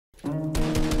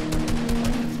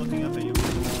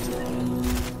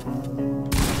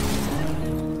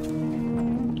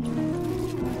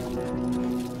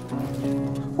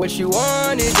What you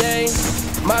want today?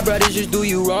 My brothers just do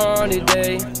you wrong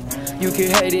today. You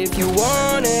can hate if you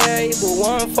wanna hate, but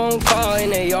one phone call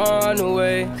and they on the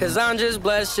way. Cause I'm just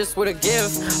blessed just with a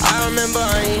gift. I remember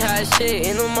I ain't had shit.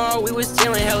 In the mall we was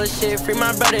stealing hella shit. Free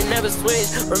my brother, never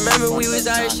switched. Remember we was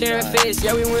out here sharing fists.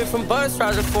 Yeah, we went from bus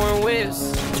rides to foreign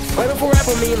whips. Way before rap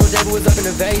with me, Lil David was up in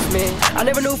the basement. I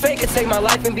never knew fate could take my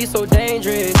life and be so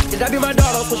dangerous. Cause that be my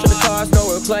dog, I'll push on the cars,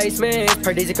 no replacement.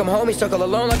 Per days he come home, he stuck all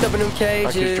alone, locked up in them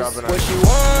cages. What you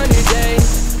want today?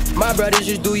 My brothers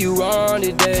just do you wrong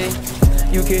today.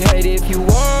 You can hate if you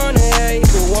wanna hate,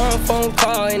 but one phone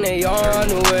call and they on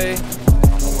the way.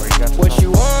 What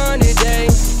you want today?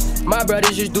 My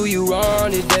brothers just do you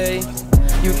wrong today.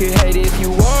 You can hate if you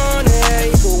wanna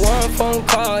hate, but one phone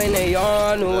call and they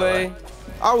on the way.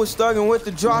 I was thugging with the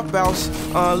dropouts,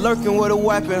 lurking with a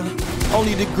weapon.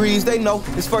 Only degrees they know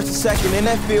it's first and second in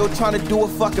that field, trying to do a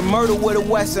fucking murder with a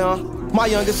Wesson. My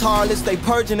youngest harlots, they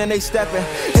purging and they stepping.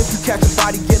 If you catch a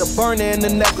body, get a burner in the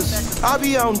necklace. I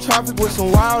be out in traffic with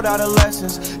some wild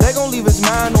adolescents. They gon' leave his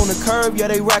mind on the curb, yeah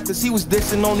they reckless. He was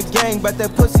dissing on the gang, bet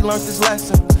that pussy learned his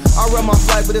lesson. I run my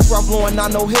flight, but it's rough blowing,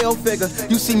 not no hell figure.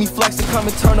 You see me flexing, come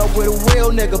and turn up with a real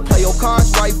nigga. Play your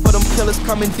cards right for them killers,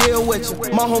 come and deal with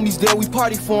you. My homies there, we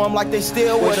party for them like they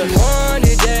still with us. What you want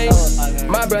today?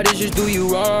 My brothers just do you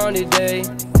wrong today.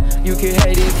 You can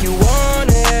hate if you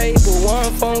wanna hate, but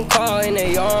one phone call and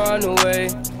they on the way.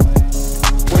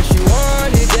 What you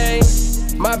want today?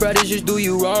 My brothers just do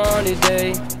you wrong today.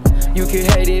 You can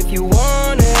hate if you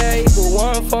wanna hate, but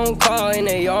one phone call and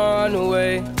they on the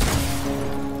way.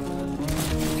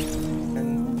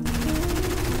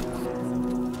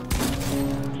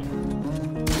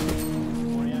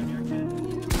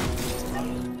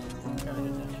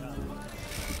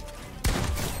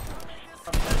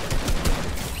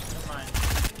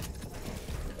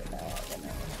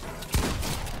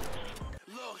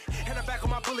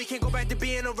 Can't go back to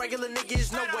being a regular nigga,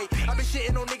 there's no way. I've been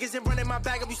shitting on niggas and running my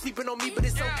bag up, you sleeping on me, but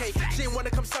it's okay. She didn't wanna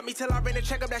come stop me till I ran and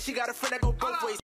check up that she got a friend that go both ways.